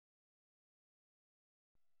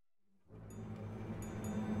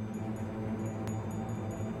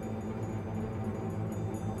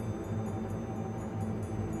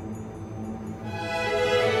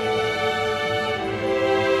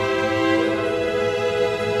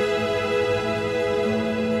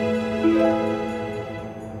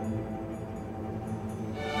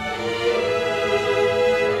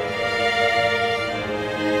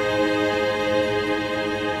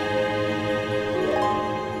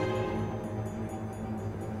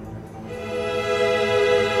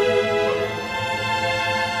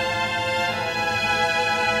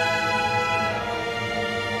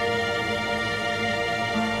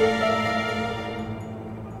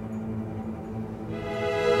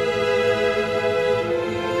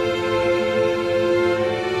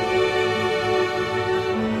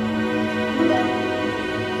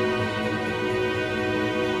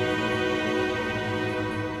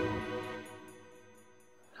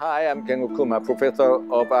Hi, I'm Kengo Kuma, professor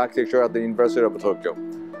of architecture at the University of Tokyo.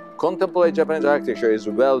 Contemporary Japanese architecture is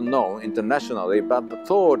well known internationally, but the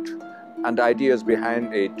thought and ideas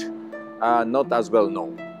behind it are not as well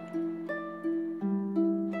known.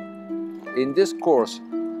 In this course,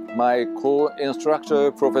 my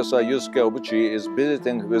co-instructor, Professor Yusuke Obuchi, is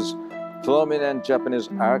visiting with prominent Japanese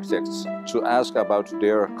architects to ask about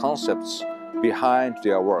their concepts behind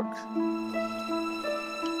their work.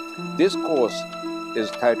 This course is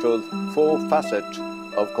titled Four Facets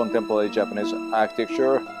of Contemporary Japanese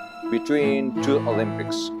Architecture Between Two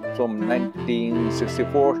Olympics from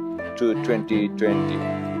 1964 to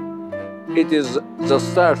 2020. It is the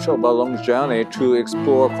start of a long journey to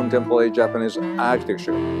explore contemporary Japanese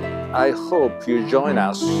architecture. I hope you join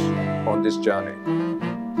us on this journey.